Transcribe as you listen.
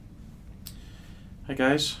Hi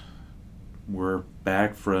guys, we're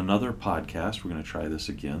back for another podcast. We're going to try this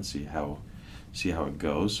again, see how it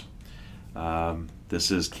goes.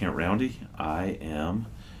 This is Kent Roundy. I am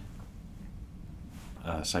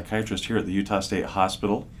a psychiatrist here at the Utah State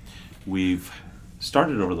Hospital. We've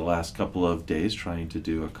started over the last couple of days trying to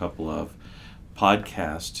do a couple of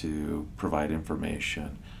podcasts to provide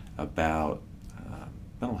information about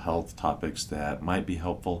mental health topics that might be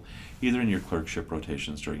helpful either in your clerkship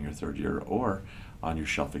rotations during your third year or on your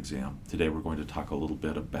shelf exam. Today we're going to talk a little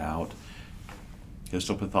bit about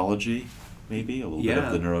histopathology, maybe a little bit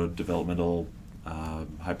of the neurodevelopmental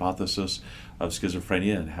hypothesis of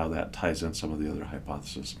schizophrenia and how that ties in some of the other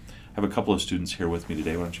hypotheses. I have a couple of students here with me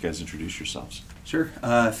today. Why don't you guys introduce yourselves? Sure.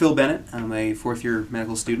 Phil Bennett. I'm a fourth-year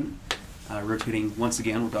medical student, rotating once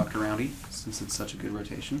again with Dr. Roundy, since it's such a good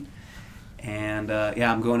rotation. And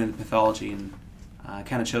I'm going into pathology, and I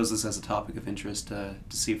kind of chose this as a topic of interest to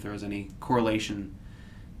see if there was any correlation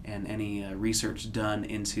and any research done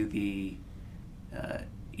into the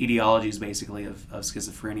etiologies, basically, of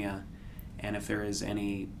schizophrenia, and if there is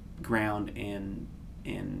any ground in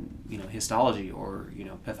histology or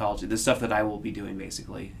pathology, the stuff that I will be doing,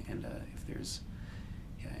 basically, and if there's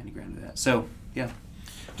any ground to that. So, yeah.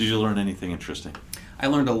 Did you learn anything interesting? I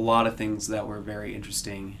learned a lot of things that were very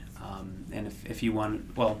interesting, and if you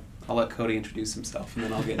want, well, I'll let Cody introduce himself, and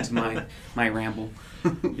then I'll get into my ramble.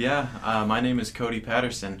 My name is Cody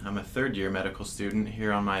Patterson. I'm a third-year medical student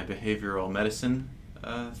here on my behavioral medicine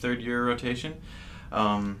third-year rotation.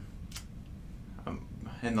 I'm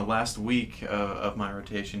in the last week of my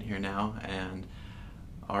rotation here now, and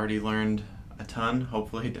already learned a ton.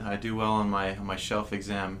 Hopefully I do well on my shelf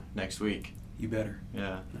exam next week. You better.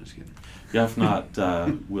 Yeah. No, just kidding. Yeah, if not,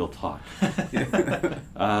 we'll talk.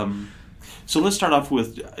 So let's start off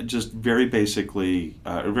with just very basically,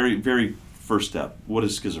 very, very first step. What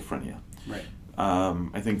is schizophrenia? Right.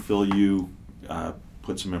 I think, Phil, you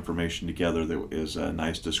put some information together that is a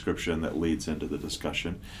nice description that leads into the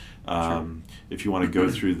discussion. Sure. If you want to go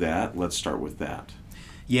through that, let's start with that.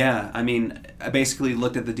 Yeah, I mean, I basically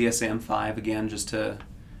looked at the DSM-5 again just to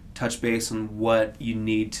touch base on what you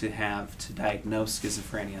need to have to diagnose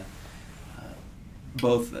schizophrenia.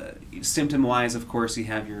 Both symptom-wise, of course, you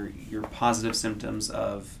have your positive symptoms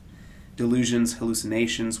of delusions,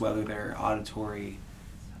 hallucinations, whether they're auditory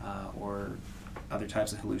or other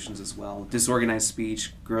types of hallucinations as well. Disorganized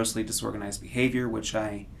speech, grossly disorganized behavior, which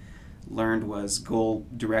I learned was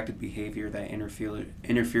goal-directed behavior that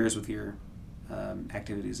interferes with your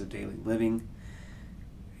activities of daily living,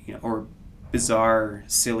 or bizarre,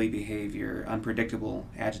 silly behavior, unpredictable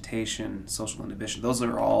agitation, social inhibition. Those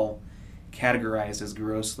are all categorized as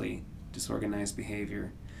grossly disorganized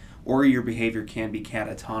behavior. Or your behavior can be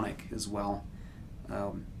catatonic as well.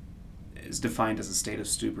 Is defined as a state of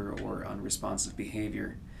stupor or unresponsive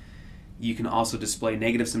behavior. You can also display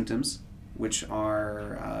negative symptoms, which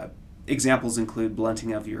are examples include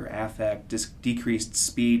blunting of your affect, decreased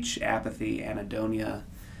speech, apathy, anhedonia,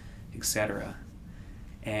 etc.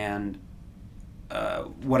 And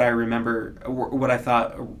what I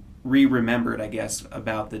thought remembered, I guess,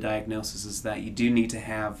 about the diagnosis is that you do need to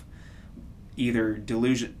have either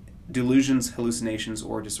delusions, hallucinations,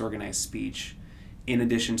 or disorganized speech, in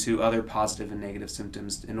addition to other positive and negative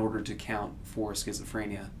symptoms in order to count for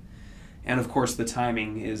schizophrenia. And of course, the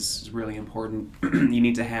timing is really important. You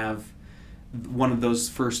need to have one of those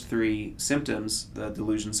first three symptoms, the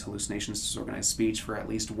delusions, hallucinations, disorganized speech, for at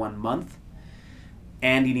least 1 month.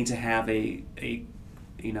 And you need to have an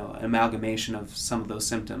amalgamation of some of those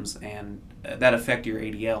symptoms and that affect your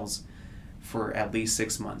ADLs for at least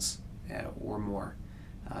 6 months or more.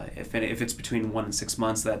 If it's between 1 and 6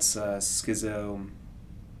 months, that's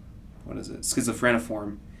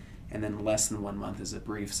schizophreniform, and then less than 1 month is a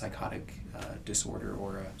brief psychotic disorder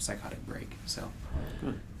or a psychotic break. So,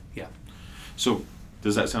 good. Yeah. So,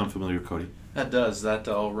 does that sound familiar, Cody? That does. That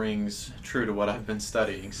all rings true to what I've been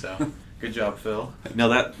studying, so good job, Phil.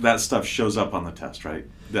 Now that stuff shows up on the test, right?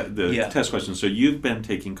 The test question. So you've been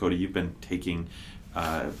taking, Cody,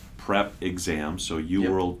 prep exams, so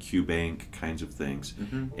UWorld, QBank kinds of things,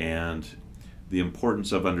 and the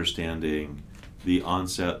importance of understanding the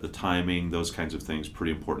onset, the timing, those kinds of things,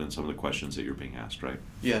 pretty important in some of the questions that you're being asked, right?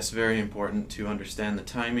 Yes, very important to understand the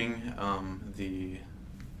timing, the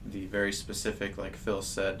very specific, like Phil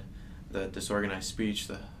said, the disorganized speech,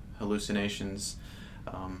 the hallucinations.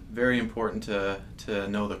 Very important to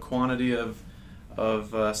know the quantity of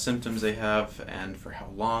symptoms they have and for how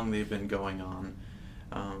long they've been going on.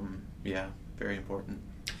 Very important.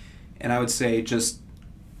 And I would say, just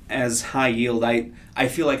as high yield, I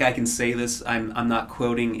feel like I can say this. I'm not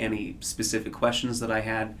quoting any specific questions that I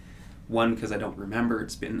had, One, because I don't remember,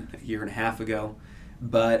 it's been a year and a half ago,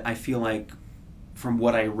 but I feel like from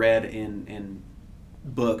what I read in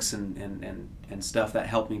books and stuff that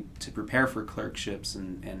helped me to prepare for clerkships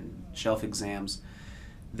and shelf exams,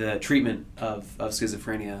 the treatment of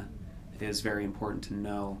schizophrenia is very important to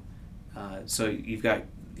know. So you've got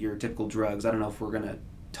your typical drugs. I don't know if we're going to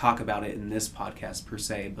talk about it in this podcast per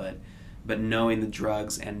se, but knowing the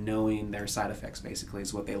drugs and knowing their side effects basically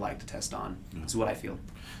is what they like to test on, is what I feel.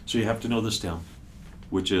 So you have to know the stem,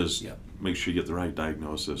 which is Yep. make sure you get the right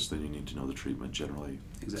diagnosis, then you need to know the treatment generally.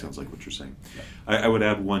 Exactly. Sounds like what you're saying. Yep. I would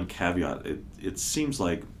add one caveat. It seems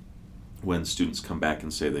like when students come back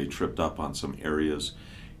and say they tripped up on some areas,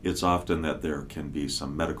 it's often that there can be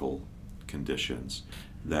some medical conditions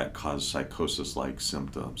that cause psychosis-like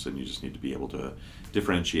symptoms, and you just need to be able to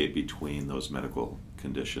differentiate between those medical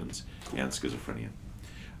conditions and schizophrenia.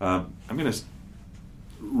 I'm going to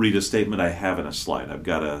read a statement I have in a slide. I've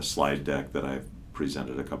got a slide deck that I've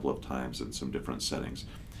presented a couple of times in some different settings.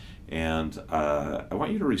 And I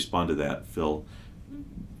want you to respond to that, Phil,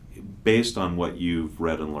 based on what you've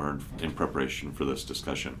read and learned in preparation for this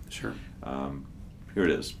discussion. Sure. Here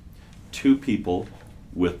it is. Two people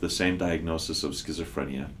with the same diagnosis of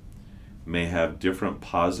schizophrenia may have different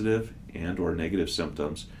positive and or negative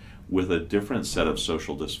symptoms with a different set of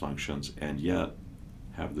social dysfunctions and yet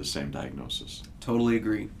have the same diagnosis. Totally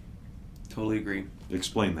agree.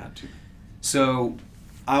 Explain that to me. So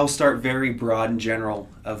I'll start very broad and general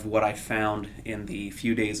of what I found in the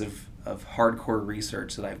few days of hardcore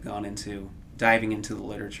research that I've gone into, diving into the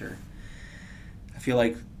literature. I feel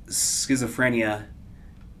like schizophrenia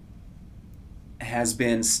has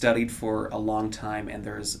been studied for a long time, and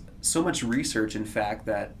there's so much research, in fact,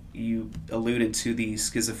 that you alluded to the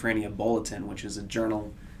Schizophrenia Bulletin, which is a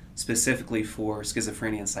journal specifically for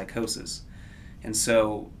schizophrenia and psychosis. And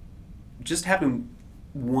so just having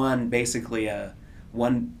one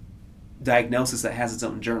diagnosis that has its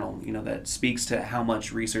own journal, that speaks to how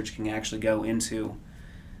much research can actually go into,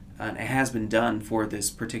 and it has been done for this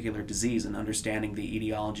particular disease and understanding the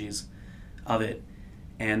etiologies of it.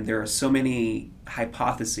 And there are so many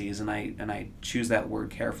hypotheses, and I choose that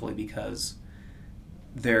word carefully because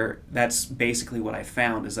that's basically what I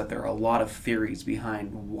found, is that there are a lot of theories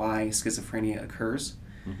behind why schizophrenia occurs.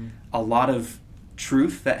 Mm-hmm. A lot of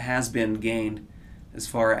truth that has been gained as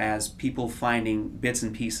far as people finding bits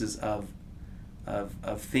and pieces of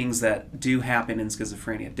things that do happen in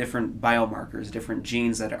schizophrenia, different biomarkers, different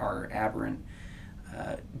genes that are aberrant,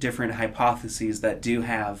 different hypotheses that do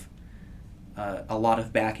have a lot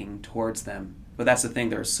of backing towards them. But that's the thing,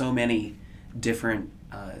 there are so many different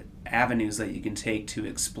avenues that you can take to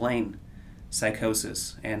explain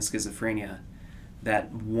psychosis and schizophrenia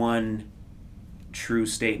that one true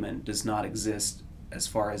statement does not exist as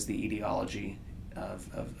far as the etiology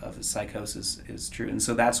of psychosis is true. And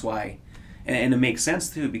so that's why, and it makes sense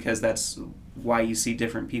too, because that's why you see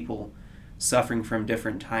different people suffering from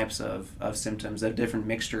different types of symptoms, a different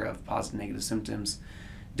mixture of positive and negative symptoms,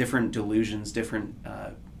 different delusions, different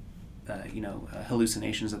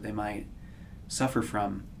hallucinations that they might suffer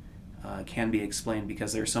from can be explained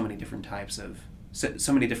because there are so many different types of,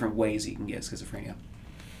 so many different ways you can get schizophrenia.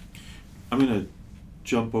 I'm going to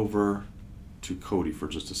jump over to Cody for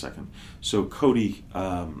just a second. So Cody,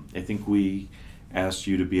 I think we asked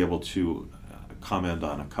you to be able to comment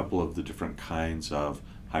on a couple of the different kinds of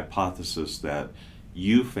hypotheses that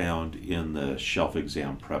you found in the shelf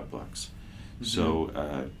exam prep books. Mm-hmm.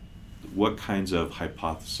 So what kinds of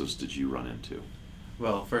hypotheses did you run into?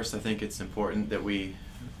 Well, first I think it's important that we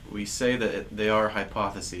say that they are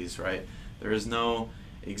hypotheses, right? There is no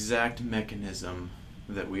exact mechanism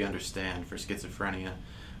that we understand for schizophrenia,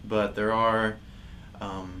 but there are,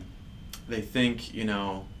 they think,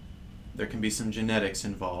 there can be some genetics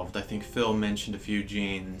involved. I think Phil mentioned a few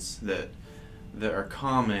genes that are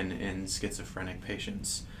common in schizophrenic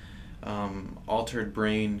patients. Altered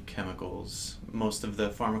brain chemicals. Most of the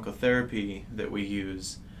pharmacotherapy that we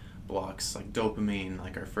use blocks like dopamine,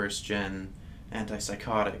 like our first gen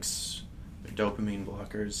antipsychotics, they're dopamine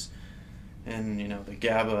blockers, and the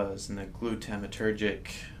GABAs and the glutamatergic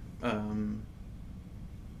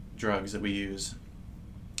drugs that we use.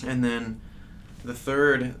 And then the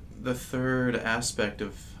third aspect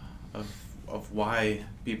of why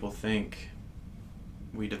people think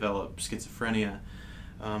we develop schizophrenia,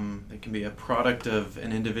 it can be a product of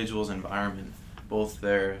an individual's environment, both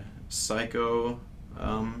their psycho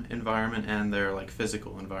environment and their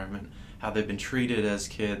physical environment, how they've been treated as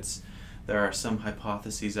kids. There are some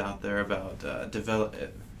hypotheses out there about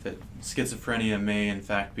that schizophrenia may in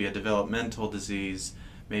fact be a developmental disease.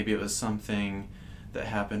 Maybe it was something that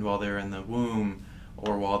happened while they were in the womb,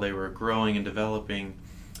 or while they were growing and developing,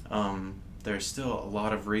 there's still a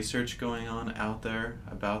lot of research going on out there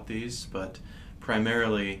about these, but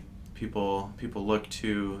primarily people look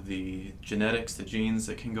to the genetics, the genes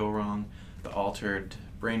that can go wrong, the altered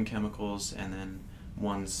brain chemicals, and then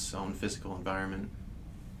one's own physical environment.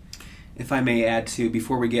 If I may add to,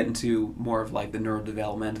 before we get into more of like the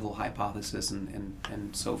neurodevelopmental hypothesis and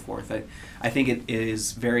so forth, I think it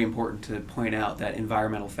is very important to point out that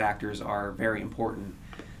environmental factors are very important.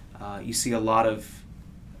 You see a lot of,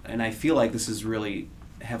 and I feel like this is really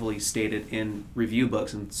heavily stated in review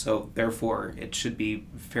books, and so therefore it should be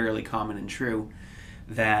fairly common and true,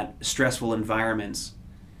 that stressful environments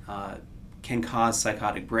can cause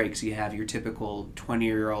psychotic breaks. You have your typical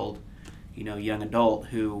 20-year-old, young adult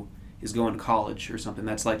who is going to college or something.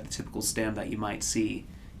 That's like the typical STEM that you might see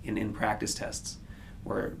in practice tests,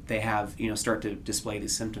 where they have, start to display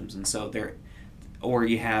these symptoms. And so or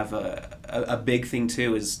you have a big thing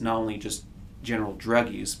too is not only just general drug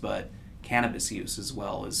use, but cannabis use as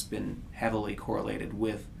well has been heavily correlated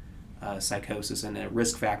with psychosis and a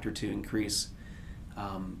risk factor to increase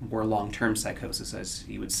more long-term psychosis, as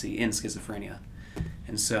you would see in schizophrenia.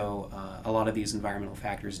 And so a lot of these environmental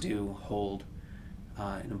factors do hold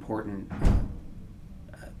an important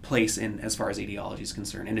place in as far as etiology is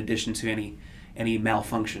concerned, in addition to any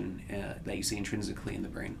malfunction that you see intrinsically in the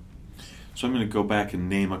brain. So I'm going to go back and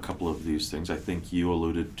name a couple of these things. I think you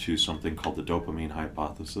alluded to something called the dopamine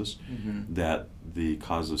hypothesis, that the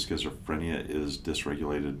cause of schizophrenia is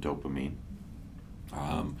dysregulated dopamine.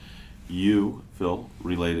 You, Phil,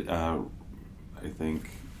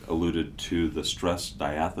 alluded to the stress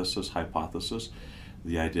diathesis hypothesis,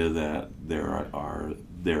 the idea that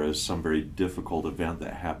there is some very difficult event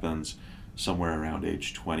that happens somewhere around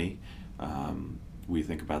age 20. We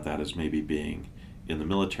think about that as maybe being in the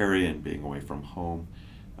military and being away from home.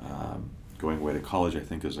 Going away to college, I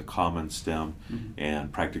think, is a common stem.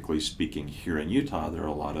 And practically speaking, here in Utah, there are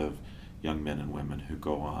a lot of young men and women who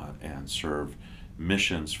go on and serve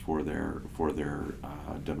missions for their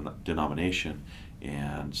denomination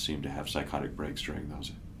and seem to have psychotic breaks during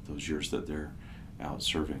those years that they're out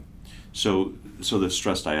serving. So the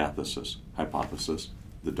stress diathesis hypothesis,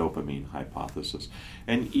 the dopamine hypothesis.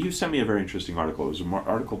 And you sent me a very interesting article. It was an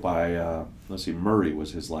article by, Murray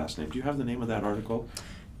was his last name. Do you have the name of that article?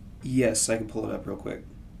 Yes, I can pull it up real quick.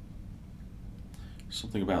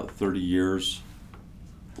 Something about 30 years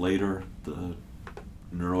later, the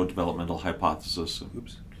neurodevelopmental hypothesis.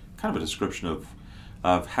 Kind of a description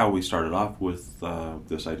of how we started off with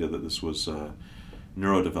this idea that this was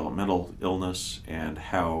neurodevelopmental illness, and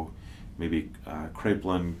how maybe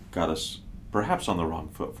Kraepelin got us perhaps on the wrong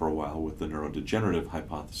foot for a while with the neurodegenerative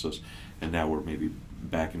hypothesis, and now we're maybe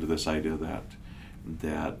back into this idea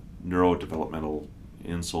that neurodevelopmental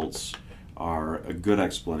insults are a good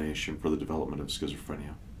explanation for the development of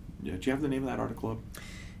schizophrenia. Do you have the name of that article up?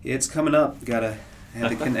 It's coming up. I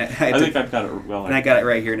think I've got it well. And I got it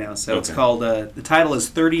right here now. So It's called, the title is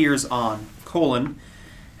 30 Years On,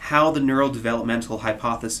 How the Neurodevelopmental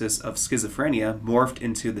Hypothesis of Schizophrenia Morphed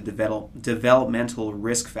into the Developmental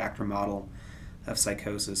Risk Factor Model of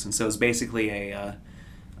Psychosis. And so it's basically a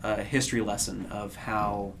history lesson of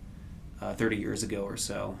how 30 years ago or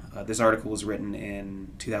so, this article was written in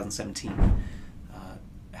 2017,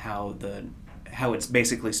 how it's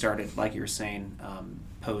basically started, like you were saying,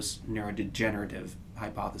 post-neurodegenerative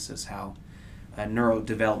hypothesis, how a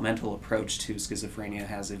neurodevelopmental approach to schizophrenia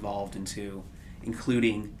has evolved into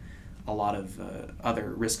including a lot of other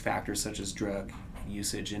risk factors such as drug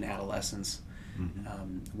usage in adolescence,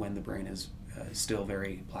 when the brain is still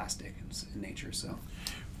very plastic in nature. So,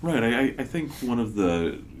 right. I think one of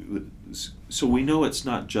so we know it's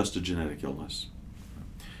not just a genetic illness.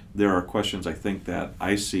 There are questions I think that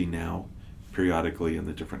I see now periodically in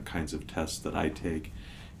the different kinds of tests that I take,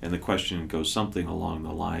 and the question goes something along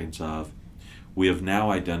the lines of, we have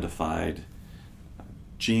now identified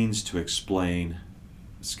genes to explain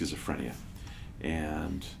schizophrenia,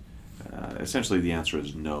 and essentially the answer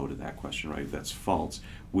is no to that question, right? That's false.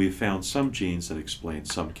 We've found some genes that explain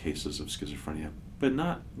some cases of schizophrenia, but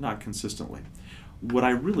not consistently. What I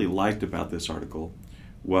really liked about this article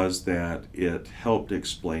was that it helped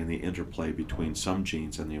explain the interplay between some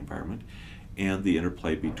genes and the environment, and the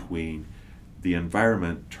interplay between the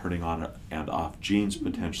environment turning on and off genes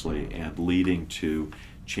potentially and leading to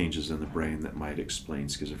changes in the brain that might explain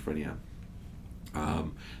schizophrenia.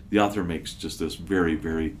 The author makes just this very,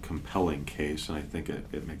 very compelling case, and I think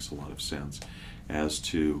it makes a lot of sense as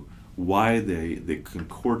to why the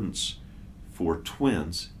concordance for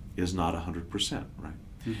twins is not 100%, right?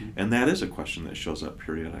 And that is a question that shows up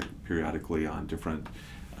periodically on different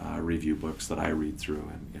review books that I read through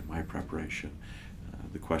in my preparation.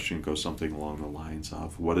 The question goes something along the lines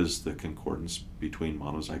of, what is the concordance between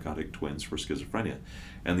monozygotic twins for schizophrenia?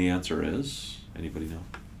 And the answer is, anybody know?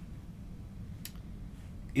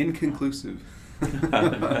 Inconclusive.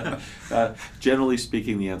 Generally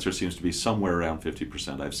speaking, the answer seems to be somewhere around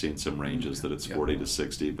 50%. I've seen some ranges that it's 40 to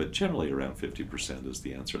 60, but generally around 50% is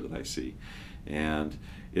the answer that I see. And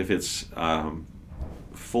if it's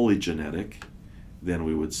fully genetic, then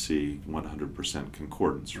we would see 100%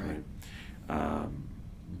 concordance, right?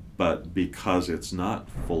 But because it's not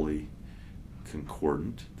fully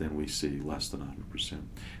concordant, then we see less than 100%. And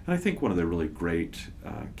I think one of the really great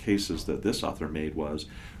cases that this author made was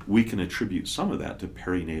we can attribute some of that to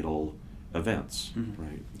perinatal events,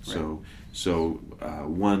 right? So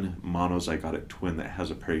one monozygotic twin that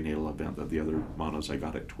has a perinatal event that the other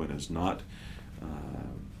monozygotic twin is not,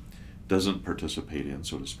 doesn't participate in,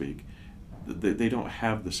 so to speak, they don't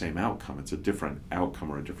have the same outcome. It's a different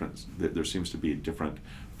outcome, or a different, there seems to be a different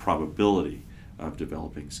probability of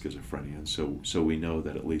developing schizophrenia. And so we know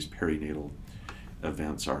that at least perinatal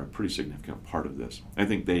events are a pretty significant part of this. I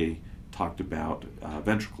think they talked about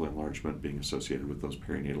ventricle enlargement being associated with those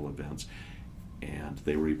perinatal events, and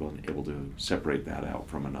they were able to separate that out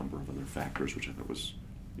from a number of other factors, which I thought was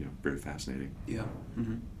very fascinating. Yeah.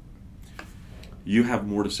 Mm-hmm. You have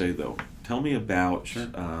more to say, though. Tell me about Sure.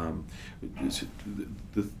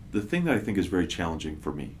 The thing that I think is very challenging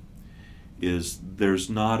for me is there's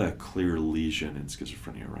not a clear lesion in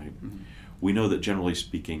schizophrenia, right? Mm-hmm. We know that generally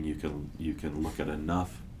speaking, you can look at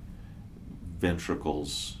enough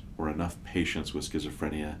ventricles or enough patients with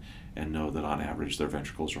schizophrenia and know that on average their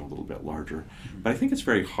ventricles are a little bit larger. Mm-hmm. But I think it's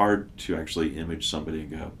very hard to actually image somebody and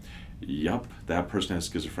go, yup, that person has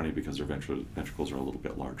schizophrenia because their ventricles are a little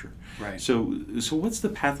bit larger. Right. So what's the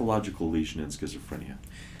pathological lesion in schizophrenia?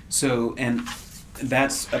 So, and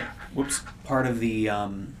that's part of the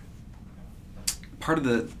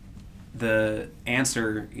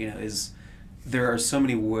answer, is there are so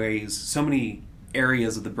many ways, so many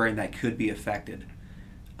areas of the brain that could be affected,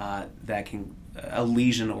 that can, a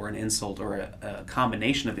lesion or an insult or a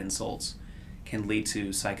combination of insults can lead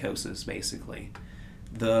to psychosis, basically.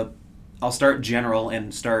 I'll start general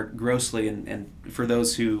and start grossly, and for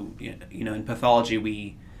those who, in pathology,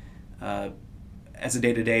 we, as a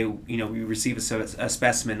day-to-day, we receive a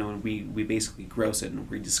specimen and we basically gross it and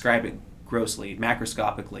we describe it grossly,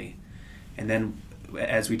 macroscopically, and then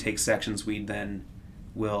as we take sections, we then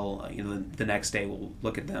will, the next day we'll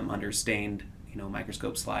look at them under stained,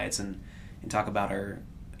 microscope slides and talk about our,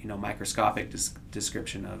 microscopic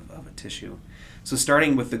description of a tissue. So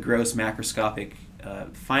starting with the gross macroscopic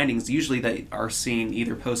findings, usually that are seen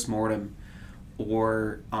either post-mortem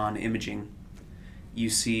or on imaging. You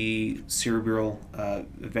see cerebral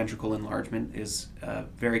ventricle enlargement is a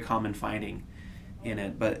very common finding in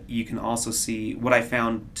it, but you can also see what I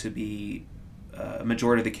found to be a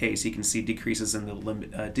majority of the case. You can see decreases in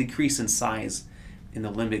the decrease in size in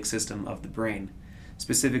the limbic system of the brain,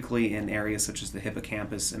 specifically in areas such as the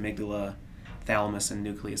hippocampus, amygdala, thalamus, and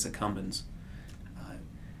nucleus accumbens.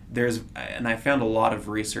 And I found a lot of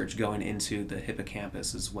research going into the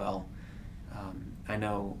hippocampus as well. I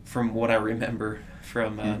know from what I remember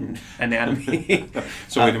from anatomy.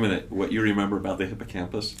 So wait a minute, what you remember about the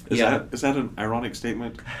hippocampus? Is that an ironic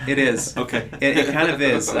statement? It is. Okay. It kind of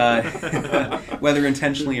is. Whether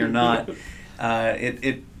intentionally or not,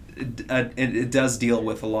 it does deal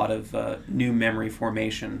with a lot of new memory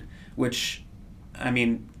formation, which,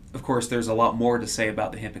 of course, there's a lot more to say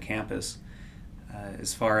about the hippocampus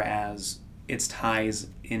as far as its ties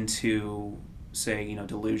into, say,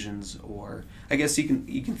 delusions, or I guess you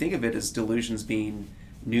can think of it as delusions being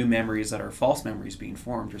new memories that are false memories being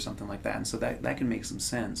formed or something like that, and so that can make some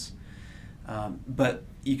sense. But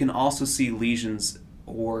you can also see lesions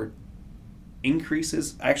or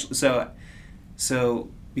increases. Actually, so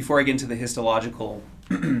before I get into the histological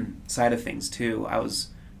side of things too, I was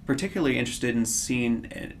particularly interested in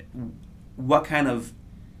seeing what kind of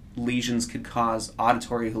lesions could cause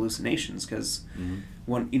auditory hallucinations, because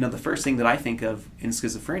when the first thing that I think of in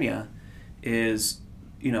schizophrenia is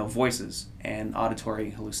voices and auditory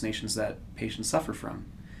hallucinations that patients suffer from,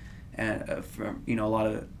 and from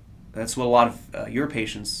that's what a lot of your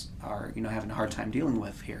patients are having a hard time dealing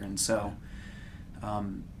with here. And so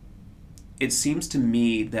it seems to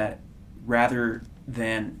me that rather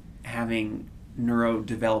than having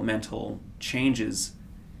neurodevelopmental changes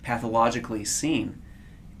pathologically seen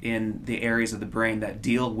in the areas of the brain that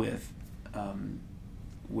deal with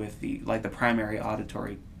the primary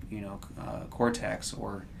auditory cortex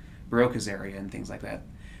or Broca's area and things like that,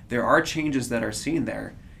 there are changes that are seen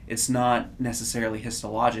there. it's not necessarily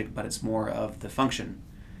histologic, but it's more of the function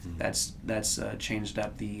that's changed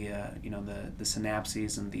up the the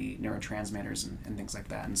synapses and the neurotransmitters and things like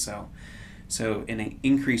that. And so an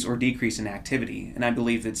increase or decrease in activity, and I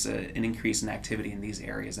believe it's an increase in activity in these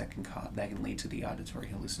areas that can lead to the auditory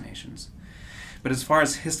hallucinations. But as far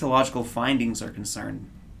as histological findings are concerned,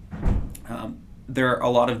 there are a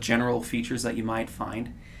lot of general features that you might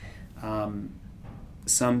find.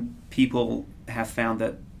 Some people have found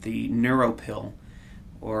that the neuropill,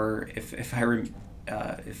 or if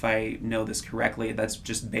I know this correctly, that's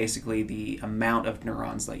just basically the amount of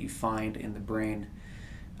neurons that you find in the brain.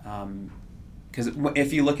 Because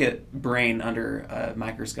if you look at brain under a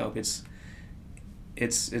microscope, it's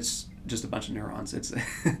just a bunch of neurons.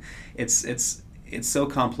 It's so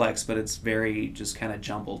complex, but it's very just kind of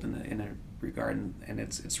jumbled in a regard, and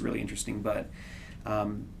it's really interesting. But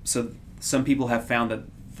so some people have found that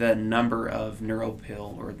the number of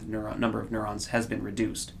neuropill, or the number of neurons, has been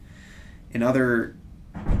reduced. And other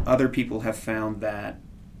people have found that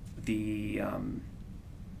the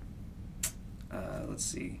let's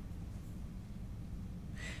see.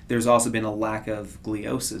 There's also been a lack of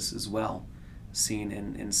gliosis as well, seen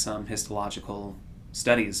in some histological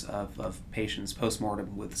studies of patients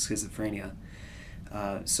postmortem with schizophrenia.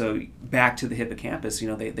 So back to the hippocampus,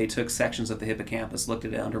 they took sections of the hippocampus, looked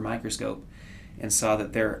at it under a microscope, and saw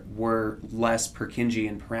that there were less Purkinje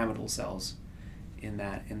and pyramidal cells in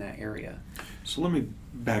that area. So let me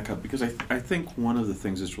back up, because I think one of the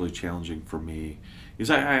things that's really challenging for me is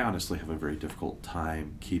I honestly have a very difficult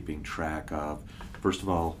time keeping track of, first of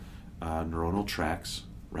all, neuronal tracts,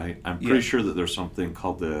 right? I'm pretty sure that there's something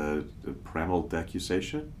called the pyramidal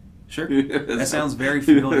decussation. Sure. That sounds very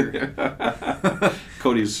familiar.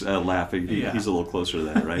 Cody's laughing. He's a little closer to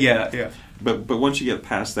that, right? Yeah. But once you get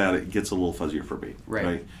past that, it gets a little fuzzier for me.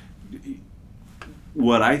 Right?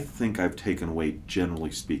 What I think I've taken away,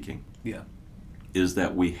 generally speaking, is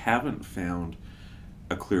that we haven't found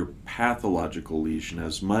a clear pathological lesion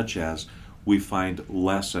as much as we find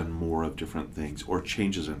less and more of different things, or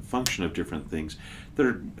changes in function of different things that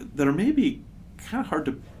are maybe kind of hard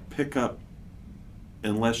to pick up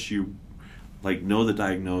unless you know the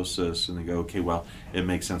diagnosis and they go, okay, well, it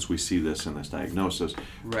makes sense, we see this in this diagnosis.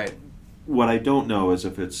 Right. What I don't know is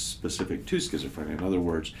if it's specific to schizophrenia. In other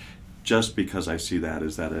words, just because I see that,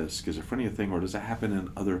 is that a schizophrenia thing, or does that happen in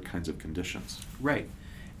other kinds of conditions? Right.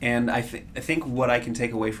 And I think what I can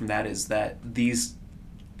take away from that is that these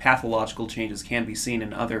pathological changes can be seen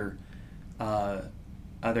in other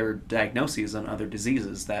diagnoses and other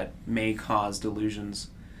diseases that may cause delusions,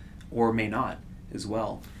 or may not as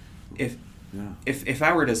well. If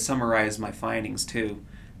I were to summarize my findings too,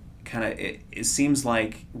 it seems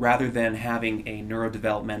like rather than having a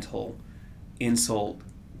neurodevelopmental insult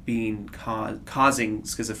being causing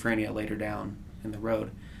schizophrenia later down in the road,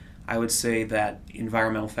 I would say that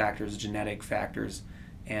environmental factors, genetic factors,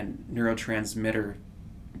 and neurotransmitter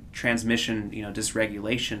transmission,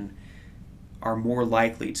 dysregulation, are more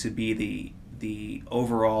likely to be the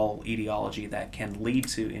overall etiology that can lead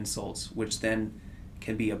to insults, which then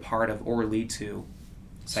can be a part of or lead to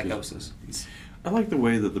psychosis. I like the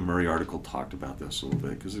way that the Murray article talked about this a little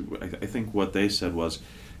bit, because I think what they said was,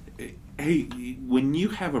 hey, when you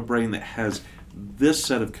have a brain that has this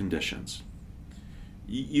set of conditions,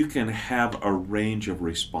 you can have a range of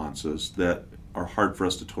responses that are hard for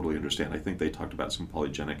us to totally understand. I think they talked about some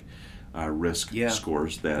polygenic risk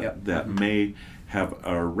scores that may have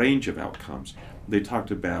a range of outcomes. They talked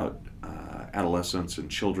about adolescents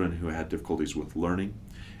and children who had difficulties with learning.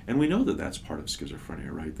 And we know that that's part of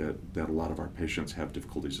schizophrenia, right? That a lot of our patients have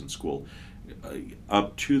difficulties in school,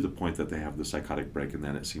 up to the point that they have the psychotic break, and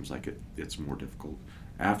then it seems like it's more difficult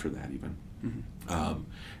after that even. Mm-hmm.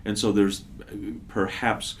 And so there's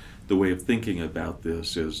perhaps the way of thinking about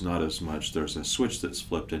this is not as much there's a switch that's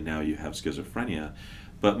flipped and now you have schizophrenia,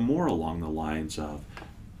 but more along the lines of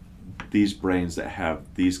these brains that have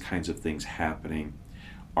these kinds of things happening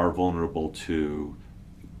are vulnerable to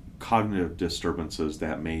cognitive disturbances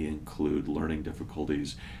that may include learning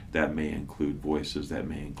difficulties, that may include voices, that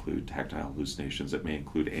may include tactile hallucinations, that may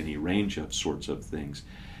include any range of sorts of things.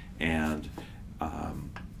 And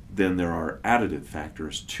then there are additive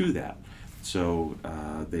factors to that. So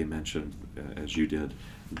they mentioned, as you did,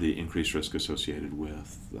 the increased risk associated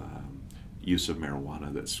with use of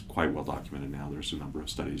marijuana that's quite well documented now. There's a number of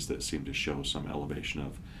studies that seem to show some elevation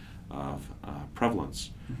of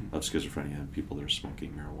prevalence of schizophrenia in people that are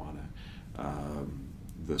smoking marijuana.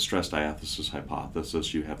 The stress diathesis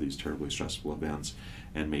hypothesis, you have these terribly stressful events,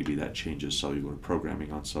 and maybe that changes cellular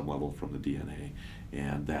programming on some level from the DNA,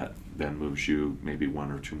 and that then moves you maybe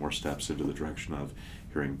one or two more steps into the direction of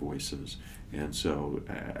hearing voices. And so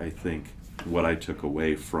I think what I took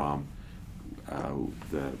away from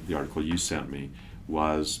the article you sent me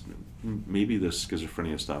was maybe this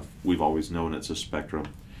schizophrenia stuff, we've always known it's a spectrum,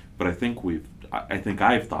 but I think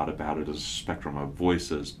I've thought about it as a spectrum of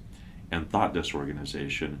voices and thought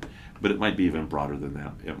disorganization, but it might be even broader than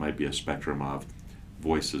that. It might be a spectrum of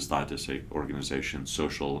voices, thought disorganization,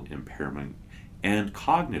 social impairment, and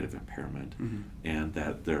cognitive impairment, and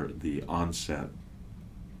that the onset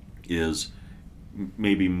is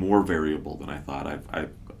maybe more variable than I thought.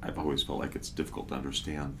 I've always felt like it's difficult to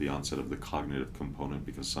understand the onset of the cognitive component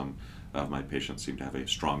because some of my patients seem to have a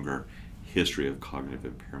stronger history of cognitive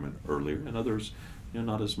impairment earlier, and others,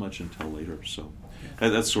 not as much until later. So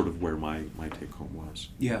that's sort of where my take home was.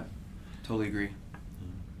 Yeah, totally agree.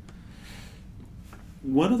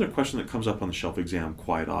 One other question that comes up on the shelf exam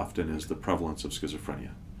quite often is the prevalence of schizophrenia,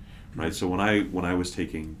 right? So when I was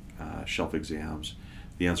taking shelf exams,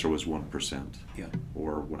 the answer was 1%. Yeah.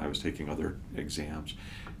 Or when I was taking other exams,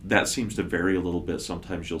 that seems to vary a little bit.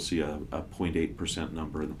 Sometimes you'll see a 0.8%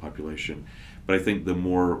 number in the population. But I think the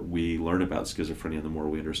more we learn about schizophrenia, the more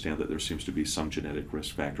we understand that there seems to be some genetic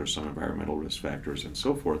risk factors, some environmental risk factors, and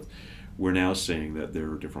so forth. We're now seeing that there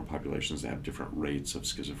are different populations that have different rates of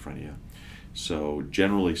schizophrenia. So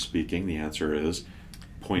generally speaking, the answer is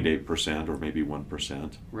 0.8% or maybe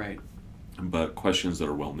 1%. Right. But questions that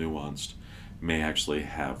are well nuanced may actually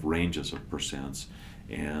have ranges of percents.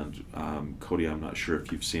 And Cody, I'm not sure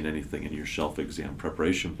if you've seen anything in your shelf exam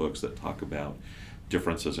preparation books that talk about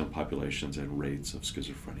differences in populations and rates of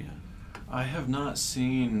schizophrenia. I have not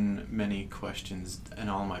seen many questions in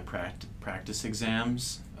all my practice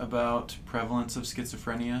exams about prevalence of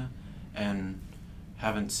schizophrenia, and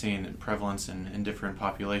haven't seen prevalence in different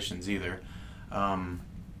populations either.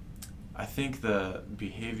 I think the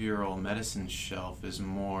behavioral medicine shelf is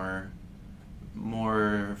more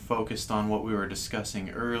focused on what we were discussing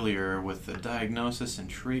earlier with the diagnosis and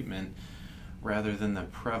treatment rather than the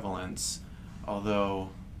prevalence, although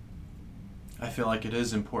I feel like it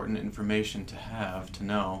is important information to have, to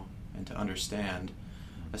know, and to understand,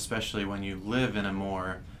 especially when you live in a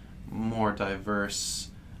more diverse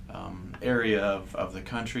area of the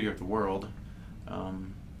country or the world.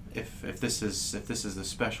 If this is the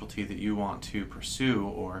specialty that you want to pursue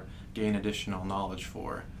or gain additional knowledge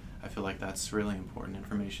for, I feel like that's really important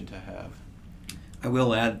information to have. I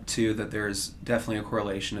will add, too, that there's definitely a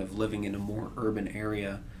correlation of living in a more urban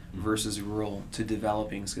area versus rural to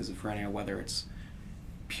developing schizophrenia, whether it's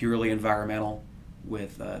purely environmental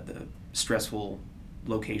with the stressful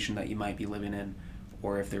location that you might be living in,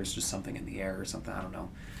 or if there's just something in the air or something, I don't know.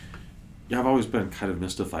 Yeah, I've always been kind of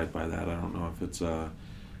mystified by that. I don't know if it's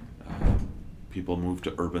people move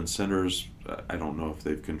to urban centers. I don't know if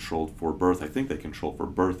they've controlled for birth. I think they control for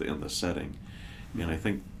birth in the setting. And I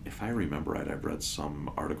think, if I remember right, I've read some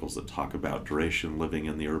articles that talk about duration living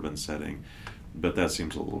in the urban setting, but that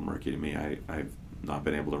seems a little murky to me. I've not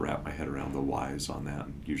been able to wrap my head around the whys on that.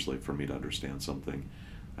 And usually for me to understand something,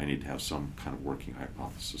 I need to have some kind of working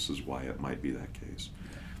hypothesis as why it might be that case.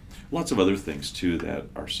 Lots of other things, too, that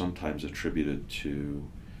are sometimes attributed to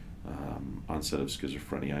onset of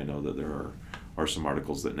schizophrenia. I know that there are some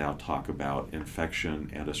articles that now talk about infection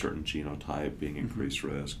and a certain genotype being increased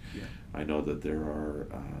risk. Yeah. I know that there are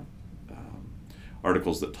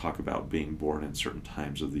articles that talk about being born in certain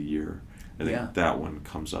times of the year. I think that one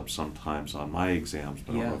comes up sometimes on my exams,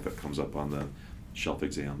 but I don't know if it comes up on the shelf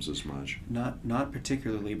exams as much. Not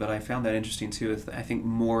particularly, but I found that interesting too. I think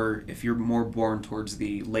more if you're more born towards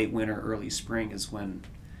the late winter, early spring is when,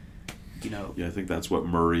 Yeah, I think that's what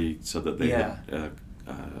Murray said that they had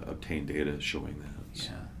obtained data showing that.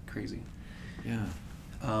 So. Yeah, crazy. Yeah.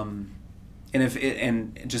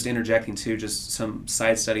 And just interjecting too, just some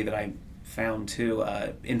side study that I found too,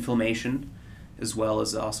 inflammation, as well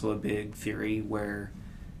as also a big theory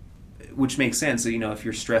which makes sense. If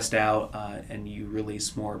you're stressed out and you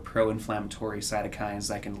release more pro-inflammatory cytokines,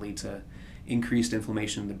 that can lead to increased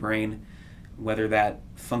inflammation in the brain, whether that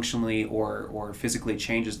functionally or physically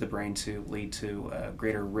changes the brain to lead to a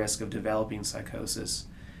greater risk of developing psychosis.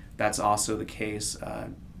 That's also the case,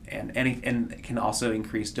 and it can also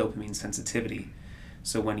increase dopamine sensitivity.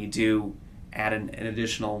 So when you do add an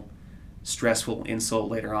additional stressful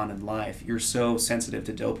insult later on in life, you're so sensitive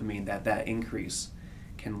to dopamine that increase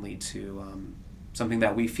can lead to something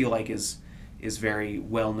that we feel like is very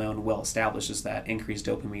well known, well established, is that increased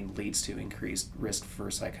dopamine leads to increased risk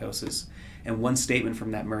for psychosis. And one statement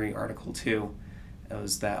from that Murray article too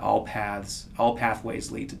was that all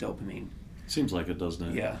pathways lead to dopamine. Seems like it, doesn't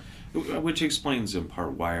it? Yeah. Which explains in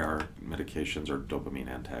part why our medications are dopamine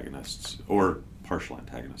antagonists, or partial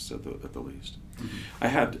antagonists at the least. Mm-hmm. I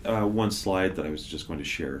had one slide that I was just going to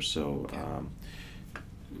share. So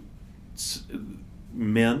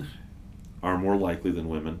men are more likely than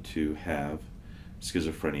women to have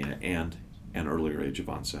schizophrenia and an earlier age of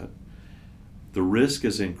onset. The risk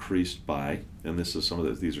is increased by, and these are some of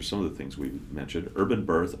the things we mentioned: urban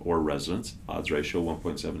birth or residence, odds ratio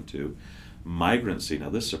 1.72. Migrancy, now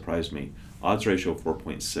this surprised me, odds ratio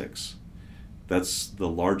 4.6. That's the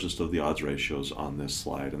largest of the odds ratios on this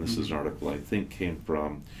slide. And this is an article I think came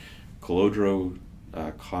from Colodro,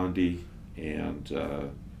 Condi, and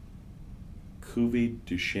Cuvey,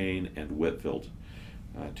 Duchesne, and Whitfield,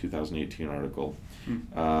 2018 article.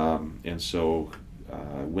 And so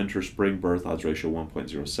winter, spring birth, odds ratio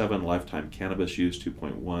 1.07, lifetime cannabis use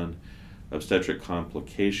 2.1, obstetric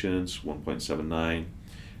complications 1.79,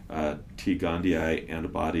 T. gondii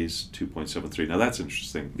antibodies 2.73. Now that's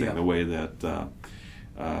interesting, the way that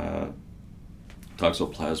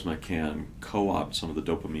toxoplasma can co-opt some of the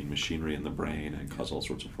dopamine machinery in the brain and cause all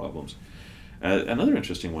sorts of problems. Another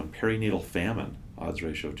interesting one, perinatal famine, odds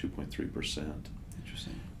ratio of 2.3%.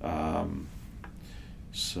 Interesting.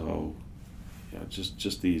 So,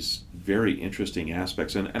 just these very interesting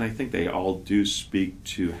aspects, and I think they all do speak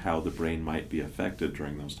to how the brain might be affected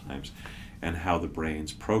during those times, and how the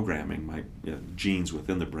brain's programming might, genes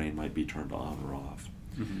within the brain might be turned on or off.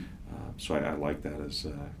 Mm-hmm. So I like that as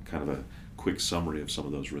kind of a quick summary of some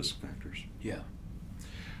of those risk factors. Yeah.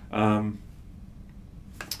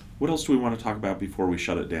 What else do we want to talk about before we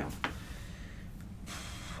shut it down?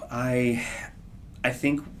 I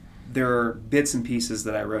think there are bits and pieces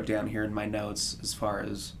that I wrote down here in my notes as far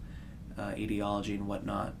as etiology and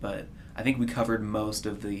whatnot, but I think we covered most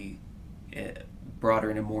of the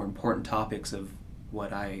broader and more important topics of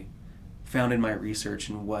what I found in my research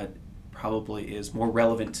and what probably is more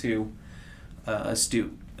relevant to us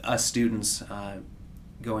students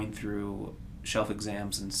going through shelf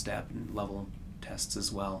exams and step and level tests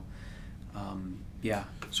as well.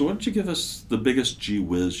 So why don't you give us the biggest gee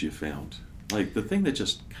whiz you found? Like the thing that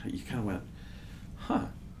just, you kind of went,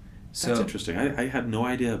 that's interesting. I had no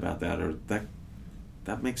idea about that, or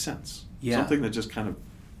that makes sense. Yeah. Something that just kind of...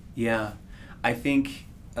 Yeah. I think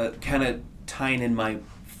kind of tying in my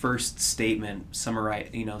first statement,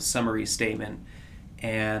 summary statement,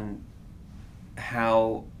 and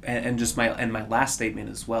how, and just my last statement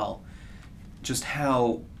as well, just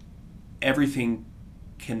how everything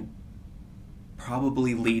can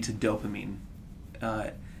probably lead to dopamine.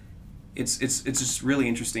 It's just really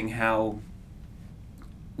interesting how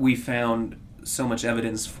we found so much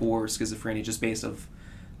evidence for schizophrenia just based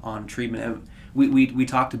on treatment. We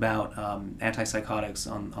talked about antipsychotics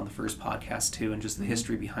on the first podcast too, and just the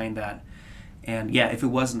history behind that. And yeah, if it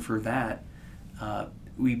wasn't for that,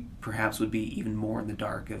 we perhaps would be even more in the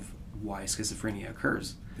dark of why schizophrenia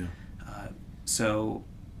occurs. Yeah. So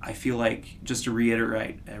I feel like, just to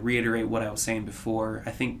reiterate what I was saying before,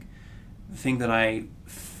 I think the thing that I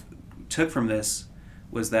took from this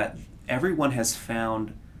was that everyone has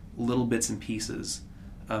found little bits and pieces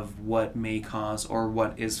of what may cause, or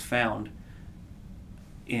what is found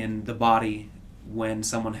in the body when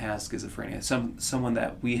someone has schizophrenia. Someone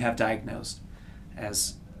that we have diagnosed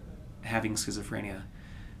as having schizophrenia.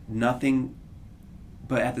 Nothing,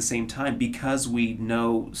 but at the same time, because we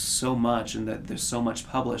know so much and that there's so much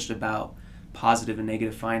published about positive and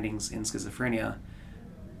negative findings in schizophrenia,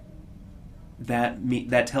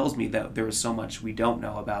 that tells me that there is so much we don't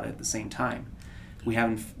know about it at the same time.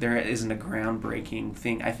 There isn't a groundbreaking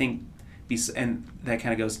thing. I think, and that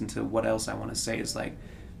kind of goes into what else I want to say is like,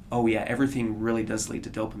 oh yeah, everything really does lead to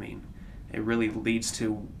dopamine. It really leads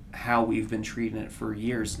to how we've been treating it for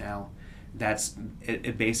years now.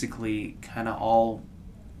 It basically kind of all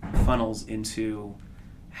funnels into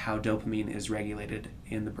how dopamine is regulated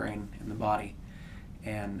in the brain and the body.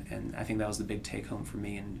 And I think that was the big take home for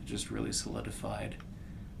me, and just really solidified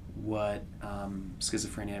what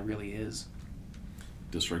schizophrenia really is.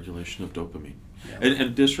 Dysregulation of dopamine. Yeah.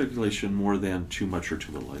 And dysregulation more than too much or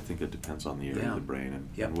too little. I think it depends on the area of the brain,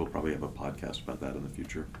 and we'll probably have a podcast about that in the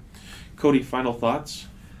future. Cody, final thoughts?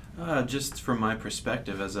 Just from my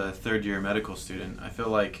perspective as a third-year medical student, I feel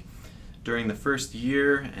like during the first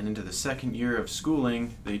year and into the second year of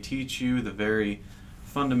schooling, they teach you the very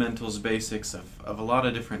fundamentals, basics of a lot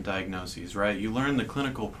of different diagnoses, right? You learn the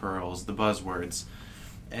clinical pearls, the buzzwords,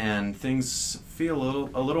 and things feel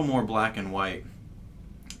a little more black and white.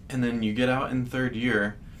 And then you get out in third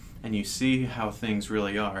year and you see how things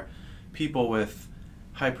really are. People with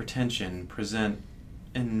hypertension present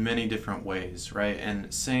in many different ways, right?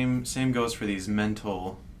 And same goes for these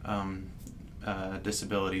mental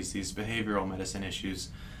disabilities, these behavioral medicine issues.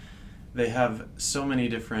 They have so many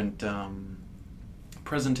different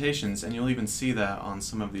presentations, and you'll even see that on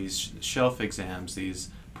some of these shelf exams, these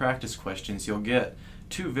practice questions. You'll get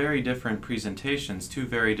two very different presentations, two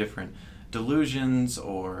very different delusions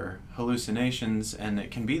or hallucinations, and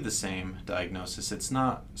it can be the same diagnosis. It's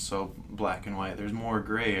not so black and white. There's more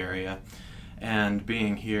gray area. And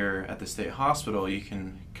being here at the state hospital, you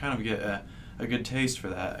can kind of get a good taste for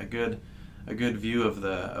that, a good view of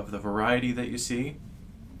the variety that you see.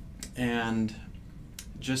 And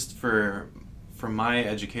just from my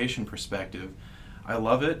education perspective, I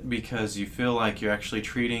love it because you feel like you're actually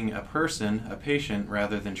treating a patient,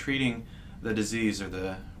 rather than treating the disease or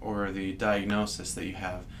the diagnosis that you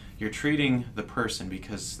have. You're treating the person,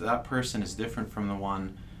 because that person is different from the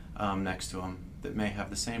one next to them that may have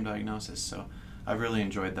the same diagnosis. So I've really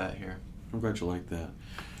enjoyed that here. I'm glad you like that.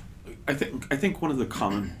 I think one of the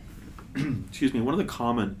common one of the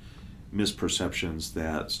common misperceptions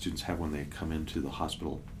that students have when they come into the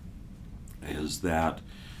hospital is that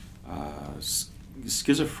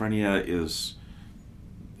schizophrenia is,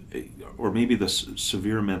 or maybe the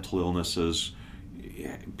severe mental illnesses,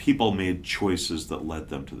 people made choices that led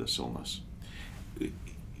them to this illness.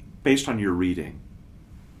 Based on your reading,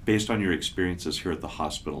 based on your experiences here at the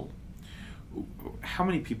hospital, how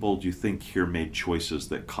many people do you think here made choices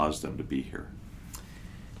that caused them to be here?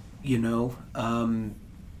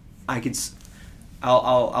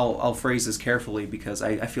 I'll phrase this carefully, because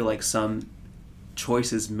I feel like some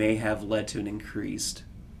choices may have led to an increased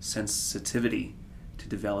sensitivity to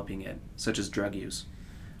developing it, such as drug use.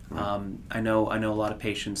 Right. I know a lot of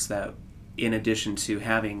patients that, in addition to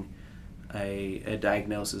having a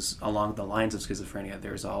diagnosis along the lines of schizophrenia,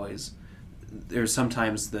 there's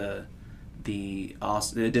sometimes the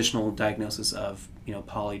additional diagnosis of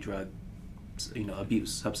polydrug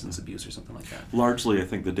abuse, substance abuse, or something like that. Largely, I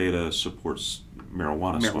think the data supports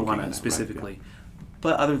marijuana smoking specifically. Right? Yeah.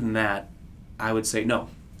 But other than that, I would say no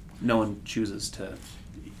one chooses to.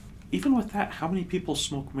 Even with that, how many people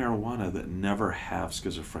smoke marijuana that never have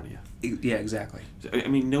schizophrenia? Yeah, exactly. I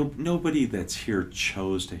mean, nobody that's here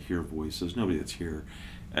chose to hear voices. Nobody that's here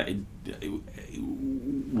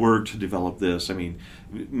worked to develop this. I mean,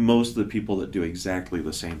 most of the people that do exactly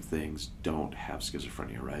the same things don't have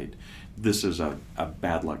schizophrenia, right? This is a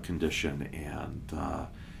bad luck condition, and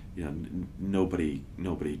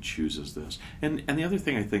nobody chooses this. And the other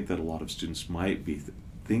thing I think that a lot of students might be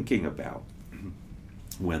thinking about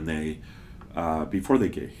when they before they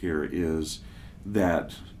get here is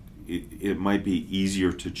that it might be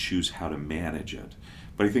easier to choose how to manage it.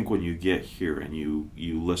 But I think when you get here and you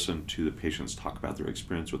listen to the patients talk about their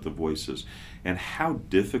experience with the voices and how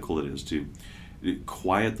difficult it is to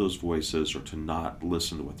quiet those voices, or to not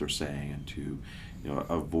listen to what they're saying, and to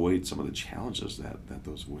avoid some of the challenges that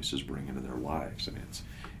those voices bring into their lives. I mean,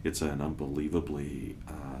 it's an unbelievably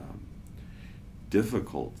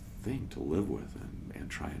difficult thing to live with and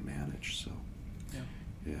try and manage. So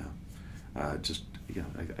I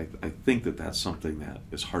think that's something that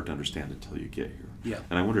is hard to understand until you get here. Yeah.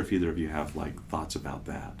 And I wonder if either of you have thoughts about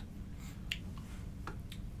that.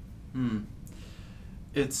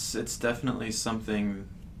 It's definitely something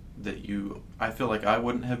that I feel like I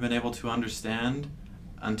wouldn't have been able to understand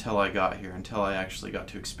until I got here, until I actually got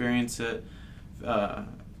to experience it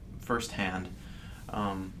firsthand.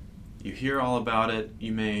 You hear all about it.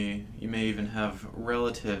 You may even have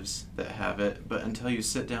relatives that have it, but until you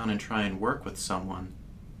sit down and try and work with someone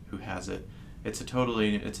who has it, it's a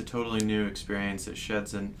totally new experience. It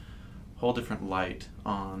sheds a whole different light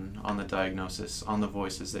on the diagnosis, on the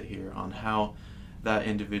voices they hear, on how that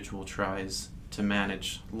individual tries to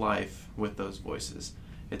manage life with those voices.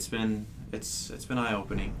 It's been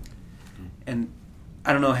eye-opening. And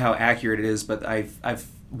I don't know how accurate it is, but I've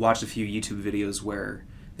watched a few YouTube videos where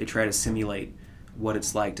they try to simulate what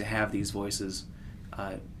it's like to have these voices,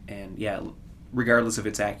 and regardless if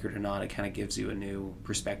it's accurate or not, it kind of gives you a new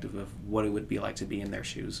perspective of what it would be like to be in their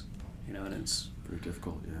shoes, and it's very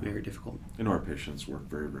difficult. Yeah, very difficult. And our patients work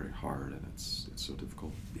very, very hard, and it's so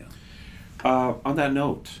difficult. Yeah. On that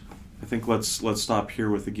note, I think let's stop here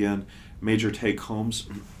with, again, major take-homes.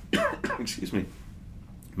 Excuse me.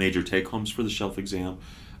 Major take-homes for the shelf exam.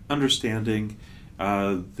 Understanding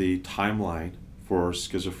the timeline for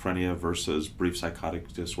schizophrenia versus brief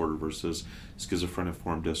psychotic disorder versus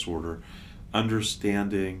schizophreniform disorder.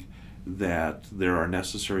 Understanding that there are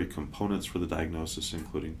necessary components for the diagnosis,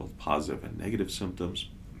 including both positive and negative symptoms.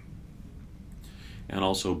 And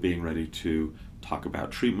also being ready to talk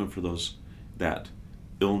about treatment for those that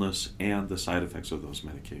illness and the side effects of those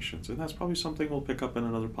medications. And that's probably something we'll pick up in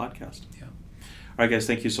another podcast. Yeah. All right, guys,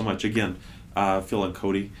 thank you so much. Again, Phil and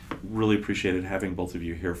Cody, really appreciated having both of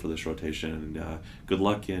you here for this rotation. And good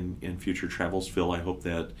luck in future travels. Phil, I hope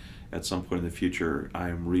that at some point in the future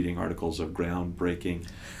I'm reading articles of groundbreaking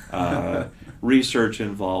research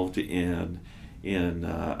involved in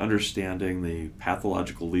understanding the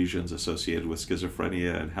pathological lesions associated with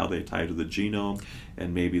schizophrenia and how they tie to the genome,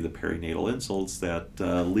 and maybe the perinatal insults that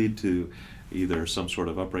lead to either some sort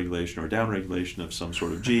of upregulation or downregulation of some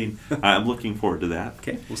sort of gene. I'm looking forward to that.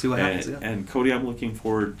 Okay, we'll see what happens. Yeah. And Cody, I'm looking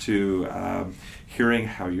forward to hearing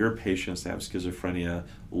how your patients that have schizophrenia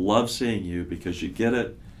love seeing you, because you get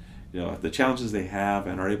it, the challenges they have,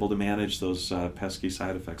 and are able to manage those pesky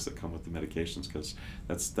side effects that come with the medications, because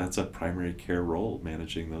that's a primary care role,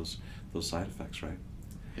 managing those side effects, right?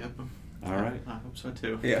 Yep. All right. I hope so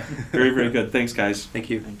too. Yeah. Very, very good. Thanks, guys. Thank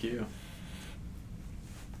you. Thank you.